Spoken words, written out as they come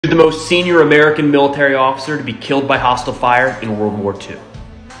The most senior American military officer to be killed by hostile fire in World War II.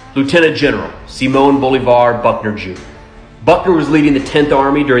 Lieutenant General Simon Bolivar Buckner Jr. Buckner was leading the 10th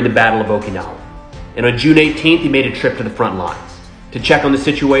Army during the Battle of Okinawa, and on June 18th he made a trip to the front lines to check on the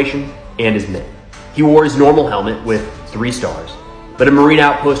situation and his men. He wore his normal helmet with 3 stars, but a Marine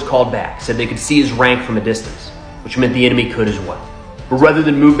outpost called back, said they could see his rank from a distance, which meant the enemy could as well. But rather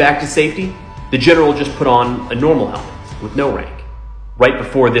than move back to safety, the general just put on a normal helmet with no rank, right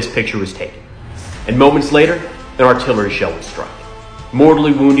before this picture was taken. And moments later, an artillery shell was struck,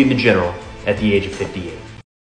 mortally wounding the general at the age of 58.